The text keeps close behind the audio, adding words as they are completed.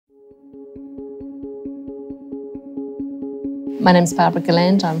My name's Barbara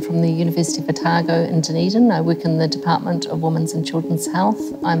Galland. I'm from the University of Otago in Dunedin. I work in the Department of Women's and Children's Health.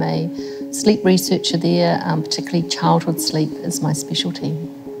 I'm a sleep researcher there, particularly childhood sleep is my specialty.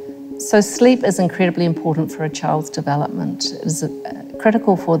 So sleep is incredibly important for a child's development. It is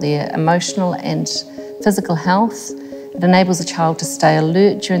critical for their emotional and physical health. It enables a child to stay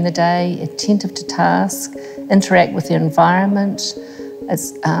alert during the day, attentive to task, interact with their environment. It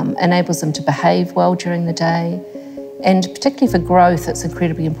enables them to behave well during the day. And particularly for growth, it's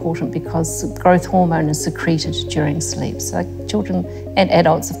incredibly important because growth hormone is secreted during sleep. So children and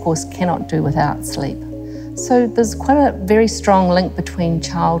adults, of course, cannot do without sleep. So there's quite a very strong link between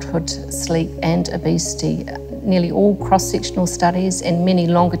childhood sleep and obesity. Nearly all cross-sectional studies and many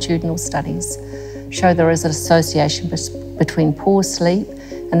longitudinal studies show there is an association between poor sleep,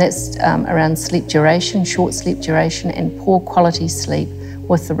 and that's around sleep duration, short sleep duration, and poor quality sleep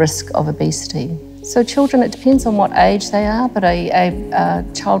with the risk of obesity. So children, it depends on what age they are, but a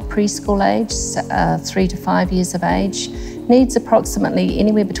child preschool age, 3 to 5 years of age, needs approximately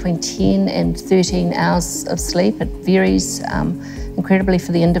anywhere between 10 and 13 hours of sleep. It varies incredibly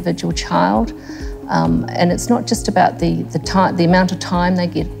for the individual child. And it's not just about the amount of time they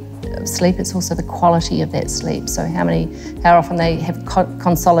get of sleep, it's also the quality of that sleep. So how often they have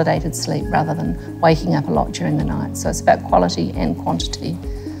consolidated sleep rather than waking up a lot during the night. So it's about quality and quantity.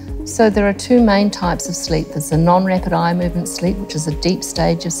 So there are two main types of sleep. There's the non-rapid eye movement sleep, which is a deep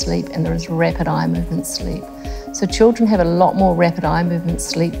stage of sleep, and there is rapid eye movement sleep. So children have a lot more rapid eye movement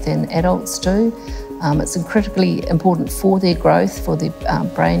sleep than adults do. It's critically important for their growth, for their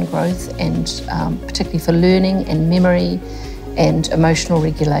brain growth, and particularly for learning and memory and emotional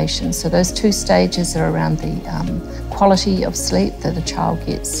regulation. So those two stages are around the quality of sleep that a child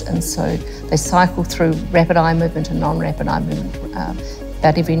gets, and so they cycle through rapid eye movement and non-rapid eye movement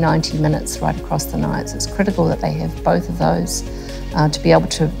about every 90 minutes right across the night. So it's critical that they have both of those to be able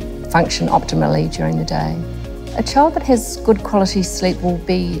to function optimally during the day. A child that has good quality sleep will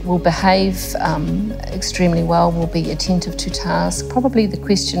behave extremely well, will be attentive to task. Probably the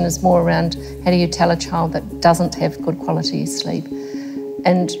question is more around how do you tell a child that doesn't have good quality sleep?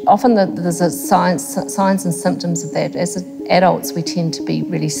 And often there's signs and symptoms of that. As adults, we tend to be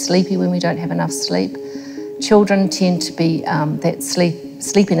really sleepy when we don't have enough sleep. Children tend to be, that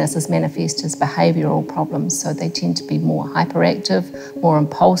sleepiness is manifest as behavioural problems, so they tend to be more hyperactive, more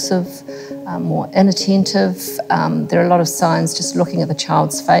impulsive, more inattentive. There are a lot of signs just looking at the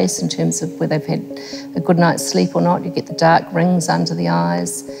child's face in terms of whether they've had a good night's sleep or not. You get the dark rings under the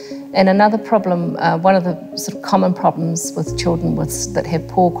eyes. And another problem, one of the sort of common problems with children that have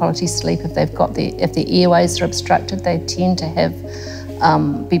poor quality sleep, if their airways are obstructed, they tend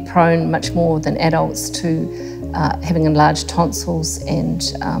to be prone much more than adults to having enlarged tonsils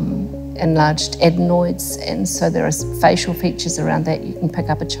and enlarged adenoids, and so there are facial features around that. You can pick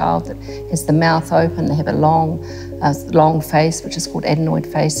up a child that has the mouth open, they have a long face, which is called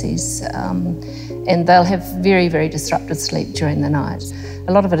adenoid facies, and they'll have very, very disrupted sleep during the night.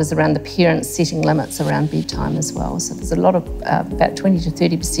 A lot of it is around the parents setting limits around bedtime as well. So there's a lot of, about 20 to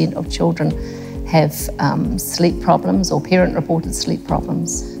 30% of children have sleep problems or parent-reported sleep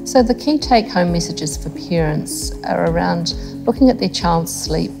problems. So the key take-home messages for parents are around looking at their child's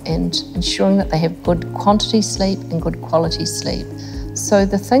sleep and ensuring that they have good quantity sleep and good quality sleep. So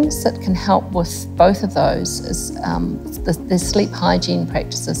the things that can help with both of those is the sleep hygiene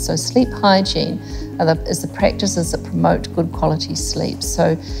practices. So sleep hygiene is the practices that promote good quality sleep. So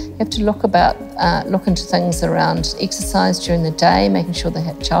you have to look into things around exercise during the day, making sure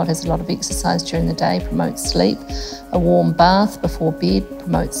the child has a lot of exercise during the day promotes sleep. A warm bath before bed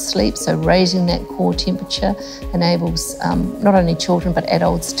promotes sleep, so raising that core temperature enables not only children but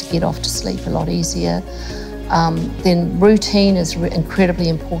adults to get off to sleep a lot easier. Then routine is incredibly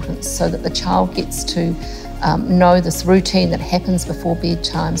important, so that the child gets to know this routine that happens before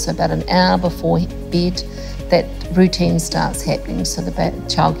bedtime. So about an hour before bed, that routine starts happening. So the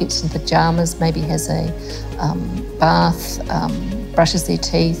child gets in pajamas, maybe has a bath, brushes their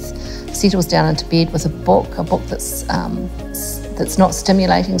teeth, settles down into bed with a book that's not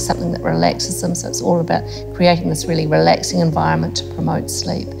stimulating, something that relaxes them. So it's all about creating this really relaxing environment to promote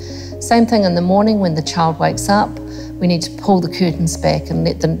sleep. Same thing in the morning when the child wakes up. We need to pull the curtains back and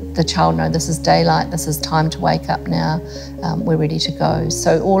let the child know this is daylight, this is time to wake up now, we're ready to go.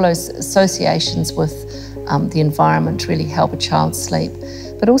 So all those associations with the environment really help a child sleep.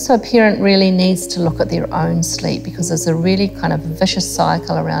 But also a parent really needs to look at their own sleep, because there's a really kind of vicious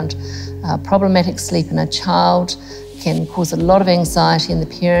cycle around problematic sleep in a child can cause a lot of anxiety in the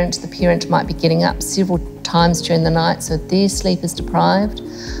parent. The parent might be getting up several times during the night, so their sleep is deprived.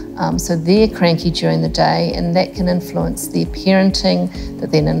 So they're cranky during the day, and that can influence their parenting,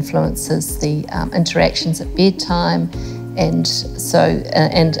 that then influences the interactions at bedtime, and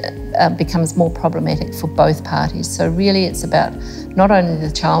becomes more problematic for both parties. So really it's about not only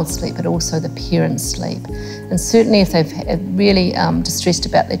the child's sleep, but also the parent's sleep. And certainly if they've really distressed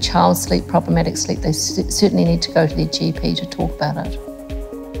about their child's sleep, problematic sleep, they certainly need to go to their GP to talk about it.